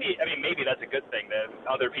 which maybe that's a good thing that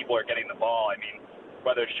other people are getting the ball. I mean,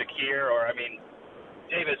 whether it's Shakir or,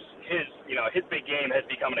 Davis, his big game has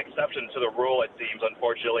become an exception to the rule, it seems,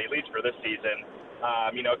 unfortunately, at least for this season.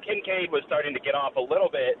 Kincaid was starting to get off a little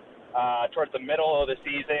bit towards the middle of the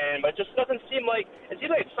season, but it just doesn't seem like, it seems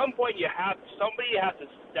like at some point somebody has to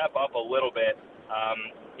step up a little bit.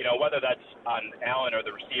 Whether that's on Allen or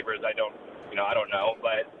the receivers, I don't know,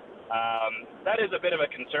 but that is a bit of a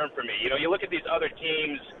concern for me. You look at these other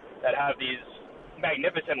teams that have these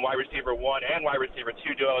magnificent wide receiver one and wide receiver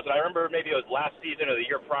two duos, and I remember maybe it was last season or the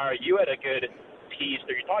year prior, you had a good piece,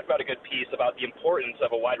 or you talked about a good piece about the importance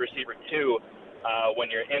of a wide receiver two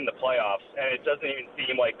when you're in the playoffs, and it doesn't even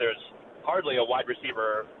seem like there's hardly a wide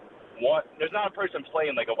receiver one. There's not a person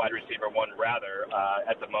playing like a wide receiver one, rather,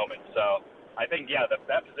 at the moment. So I think,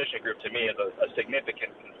 that position group to me is a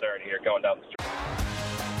significant concern here going down the street.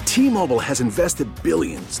 T-Mobile has invested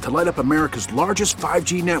billions to light up America's largest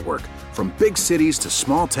 5G network, from big cities to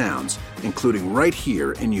small towns, including right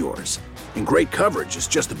here in yours. And great coverage is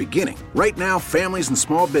just the beginning. Right now, families and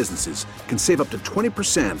small businesses can save up to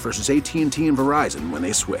 20% versus AT&T and Verizon when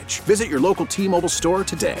they switch. Visit your local T-Mobile store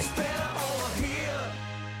today.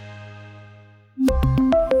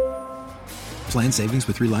 Plan savings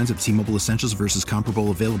with 3 lines of T-Mobile Essentials versus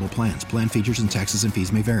comparable available plans. Plan features and taxes and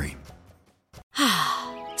fees may vary.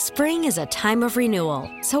 Spring is a time of renewal,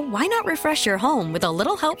 so why not refresh your home with a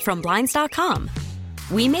little help from Blinds.com?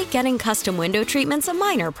 We make getting custom window treatments a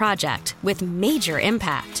minor project with major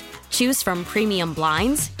impact. Choose from premium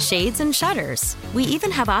blinds, shades, and shutters. We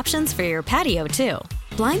even have options for your patio, too.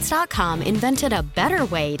 Blinds.com invented a better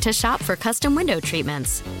way to shop for custom window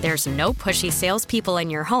treatments. There's no pushy salespeople in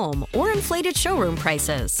your home or inflated showroom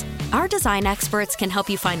prices. Our design experts can help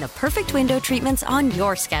you find the perfect window treatments on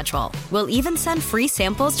your schedule. We'll even send free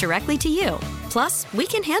samples directly to you. Plus, we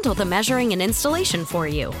can handle the measuring and installation for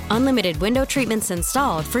you. Unlimited window treatments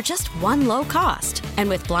installed for just one low cost. And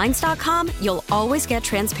with Blinds.com, you'll always get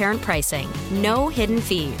transparent pricing. No hidden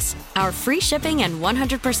fees. Our free shipping and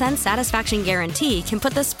 100% satisfaction guarantee can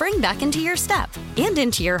put the spring back into your step and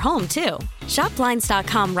into your home, too. Shop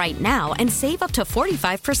Blinds.com right now and save up to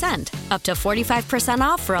 45%. Up to 45%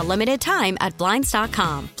 off for a limited time at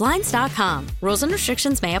Blinds.com. Blinds.com. Rules and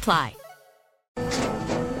restrictions may apply.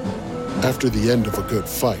 After the end of a good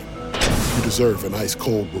fight, you deserve an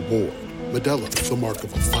ice-cold reward. Modelo is the mark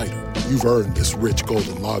of a fighter. You've earned this rich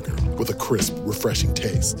golden lager with a crisp, refreshing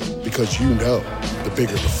taste. Because you know, the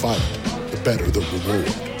bigger the fight, the better the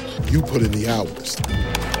reward. You put in the hours,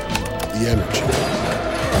 the energy,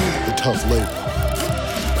 the tough labor.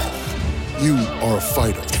 You are a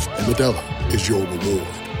fighter, and Modelo is your reward.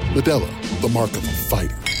 Modelo, the mark of a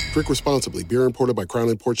fighter. Drink responsibly. Beer imported by Crown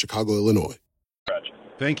Imports, Chicago, Illinois.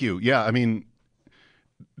 Thank you. Yeah, I mean,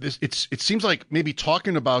 it seems like maybe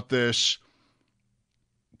talking about this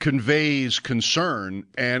conveys concern,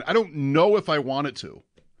 and I don't know if I want it to,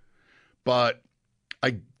 but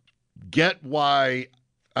I get why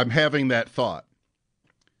I'm having that thought.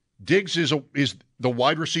 Diggs is the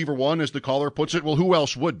wide receiver one, as the caller puts it. Well, who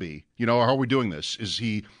else would be? How are we doing this? Is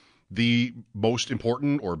he the most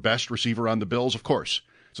important or best receiver on the Bills? Of course.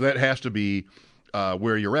 So that has to be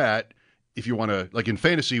where you're at. If you want to, like in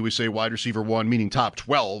fantasy, we say wide receiver one, meaning top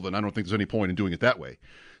 12, and I don't think there's any point in doing it that way.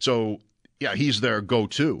 So, yeah, he's their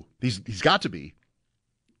go-to. He's got to be.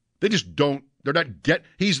 They just don't. They're not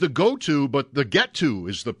he's the go-to, but the get-to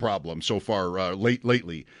is the problem so far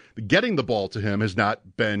lately. Getting the ball to him has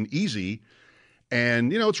not been easy.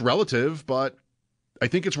 And, it's relative, but I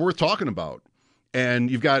think it's worth talking about. And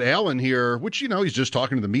you've got Allen here, which, he's just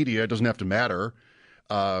talking to the media. It doesn't have to matter.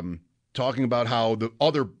 Talking about how the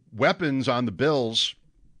other weapons on the Bills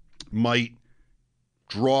might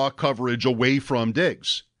draw coverage away from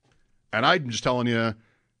Diggs. And I'm just telling you,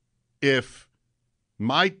 if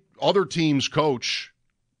my other team's coach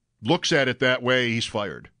looks at it that way, he's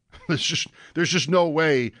fired. There's just no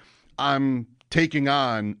way I'm taking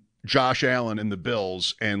on Josh Allen and the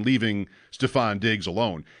Bills and leaving Stephon Diggs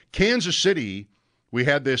alone. Kansas City, we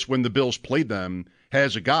had this when the Bills played them,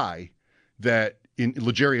 has a guy that in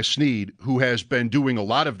L'Jarius Sneed who has been doing a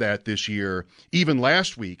lot of that this year, even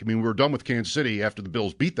last week. I mean, we were done with Kansas City after the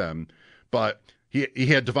Bills beat them, but he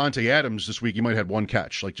had Devontae Adams this week. He might have had one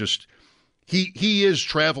catch. He is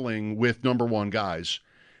traveling with number one guys,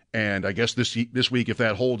 and I guess this week, if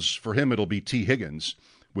that holds for him, it'll be T. Higgins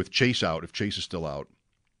with Chase out, if Chase is still out.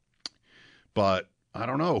 But I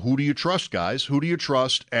don't know. Who do you trust, guys? Who do you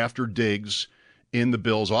trust after Diggs in the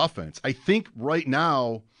Bills' offense? I think right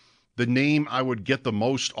now the name I would get the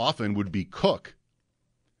most often would be Cook.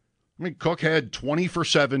 I mean, Cook had 20 for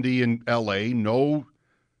 70 in L.A., no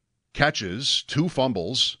catches, 2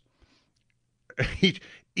 fumbles.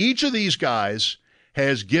 Each of these guys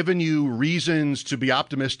has given you reasons to be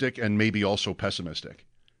optimistic and maybe also pessimistic.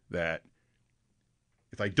 That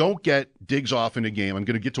if I don't get Diggs off in a game, I'm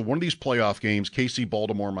going to get to one of these playoff games, KC,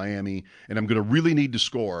 Baltimore, Miami, and I'm going to really need to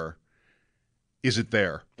score. Is it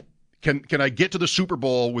there? Can I get to the Super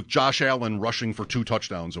Bowl with Josh Allen rushing for 2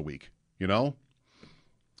 touchdowns a week? Again,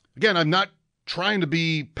 I'm not trying to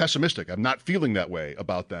be pessimistic. I'm not feeling that way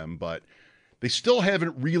about them, but they still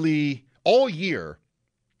haven't really, all year,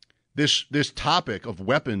 this topic of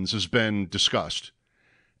weapons has been discussed.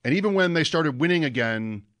 And even when they started winning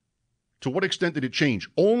again, to what extent did it change?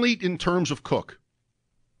 Only in terms of Cook.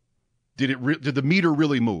 Did the meter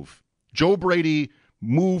really move? Joe Brady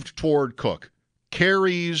moved toward Cook.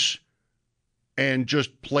 Carries and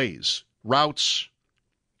just plays. Routes,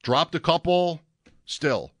 dropped a couple,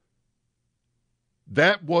 still.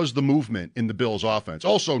 That was the movement in the Bills' offense.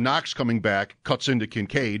 Also, Knox coming back cuts into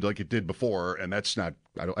Kincaid like it did before, and that's not,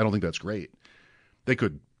 I don't think that's great. They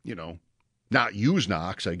could, not use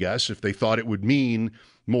Knox, I guess, if they thought it would mean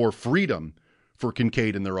more freedom for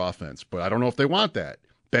Kincaid in their offense. But I don't know if they want that.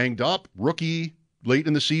 Banged up, rookie, late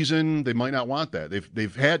in the season, they might not want that.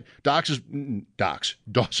 They've had Dawson Knox.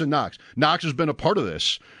 Knox has been a part of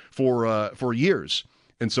this for years,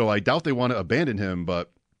 and so I doubt they want to abandon him.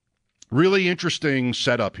 But really interesting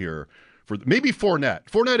setup here for maybe Fournette.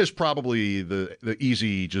 Fournette is probably the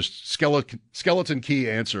easy, just skeleton key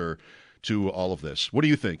answer to all of this. What do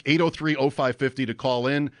you think? 803-0550 to call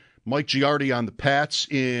in. Mike Giardi on the Pats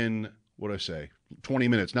in, what did I say, 20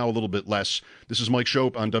 minutes, now a little bit less. This is Mike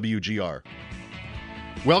Schopp on WGR.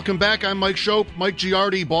 Welcome back. I'm Mike Schopp. Mike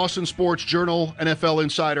Giardi, Boston Sports Journal, NFL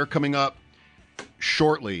Insider, coming up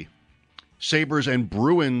shortly. Sabres and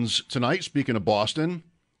Bruins tonight. Speaking of Boston,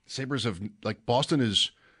 Sabres have, Boston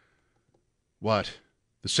is, what?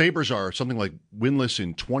 The Sabres are something like winless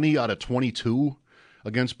in 20 out of 22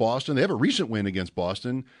 against Boston. They have a recent win against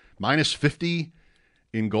Boston, minus 50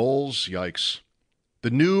 in goals. Yikes. The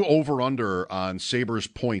new over-under on Sabres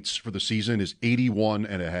points for the season is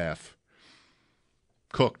 81.5.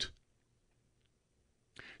 Cooked.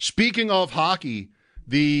 Speaking of hockey,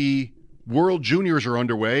 the World Juniors are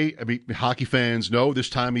underway. I mean, hockey fans know this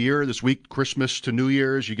time of year, this week, Christmas to New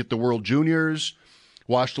Year's, you get the World Juniors.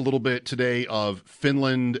 Watched a little bit today of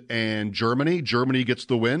Finland and Germany. Germany gets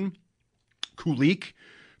the win. Kulik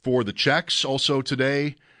for the Czechs also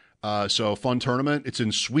today. So fun tournament. It's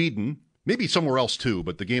in Sweden. Maybe somewhere else too,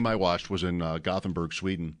 but the game I watched was in Gothenburg,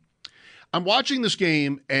 Sweden. I'm watching this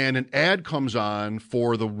game, and an ad comes on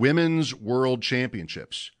for the Women's World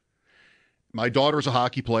Championships. My daughter's a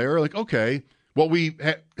hockey player. Okay, what we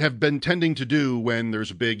have been tending to do when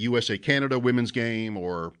there's a big USA-Canada women's game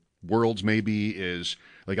or Worlds maybe is,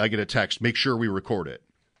 I get a text, make sure we record it.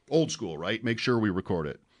 Old school, right? Make sure we record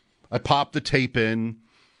it. I pop the tape in.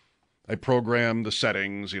 I program the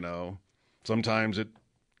settings, Sometimes it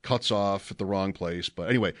cuts off at the wrong place. But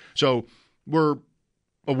anyway, so we're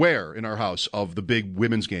aware in our house of the big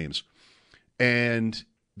women's games. And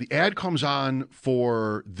the ad comes on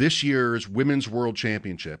for this year's Women's World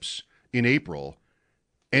Championships in April,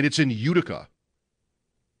 and it's in Utica.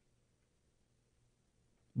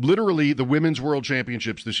 Literally, the Women's World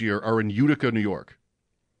Championships this year are in Utica, New York.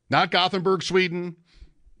 Not Gothenburg, Sweden.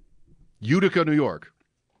 Utica, New York.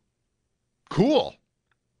 Cool.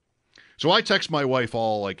 So I text my wife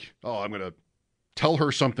all like, oh, I'm going to tell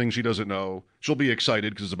her something she doesn't know. She'll be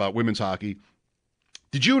excited because it's about women's hockey.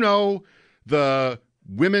 Did you know the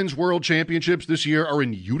Women's World Championships this year are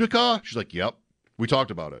in Utica? She's like, yep. We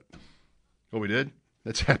talked about it. Oh, we did?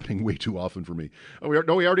 That's happening way too often for me. Oh,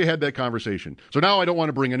 we already had that conversation. So now I don't want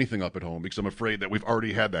to bring anything up at home because I'm afraid that we've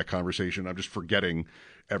already had that conversation. I'm just forgetting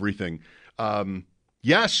everything.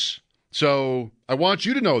 Yes. So I want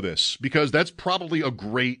you to know this because that's probably a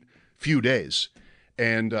great few days.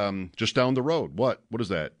 And just down the road, what is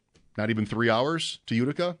that? Not even 3 hours to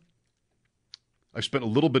Utica? I've spent a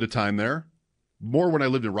little bit of time there. More when I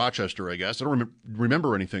lived in Rochester, I guess. I don't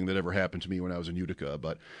remember anything that ever happened to me when I was in Utica,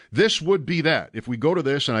 but this would be that. If we go to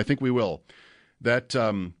this, and I think we will, that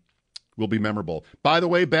will be memorable. By the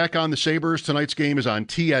way, back on the Sabres, tonight's game is on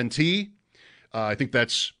TNT. I think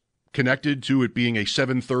that's connected to it being a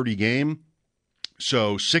 7:30 game.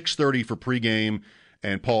 So 6:30 for pregame,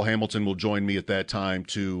 and Paul Hamilton will join me at that time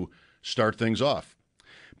to start things off.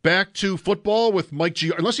 Back to football with Mike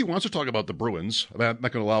Giardi, unless he wants to talk about the Bruins. I'm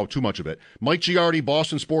not going to allow too much of it. Mike Giardi,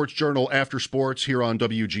 Boston Sports Journal, After Sports, here on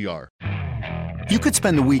WGR. You could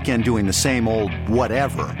spend the weekend doing the same old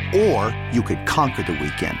whatever, or you could conquer the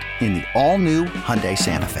weekend in the all-new Hyundai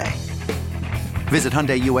Santa Fe. Visit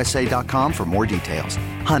HyundaiUSA.com for more details.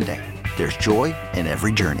 Hyundai, there's joy in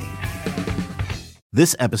every journey.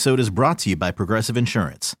 This episode is brought to you by Progressive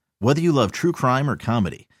Insurance. Whether you love true crime or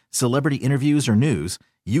comedy, celebrity interviews or news,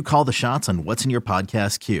 you call the shots on what's in your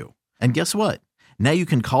podcast queue. And guess what? Now you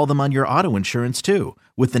can call them on your auto insurance too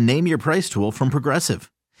with the Name Your Price tool from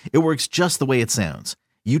Progressive. It works just the way it sounds.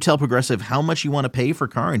 You tell Progressive how much you want to pay for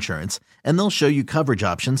car insurance, and they'll show you coverage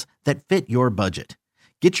options that fit your budget.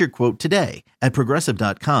 Get your quote today at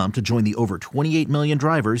Progressive.com to join the over 28 million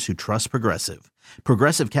drivers who trust Progressive.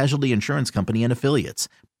 Progressive Casualty Insurance Company and Affiliates.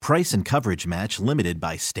 Price and coverage match limited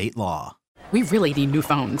by state law. We really need new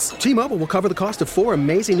phones. T-Mobile will cover the cost of 4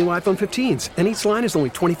 amazing new iPhone 15s, and each line is only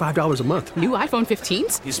 $25 a month. New iPhone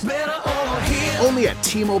 15s? It's better over here. Only at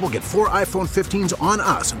T-Mobile, get 4 iPhone 15s on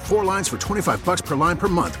us and 4 lines for $25 per line per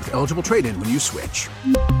month with eligible trade-in when you switch.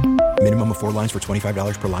 Minimum of 4 lines for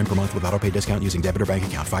 $25 per line per month with autopay discount using debit or bank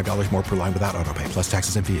account. $5 more per line without autopay, plus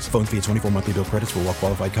taxes and fees. Phone fee at 24 monthly bill credits for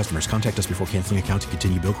well-qualified customers. Contact us before canceling account to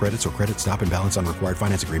continue bill credits or credit stop and balance on required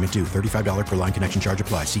finance agreement due. $35 per line connection charge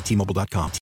applies. See T-Mobile.com.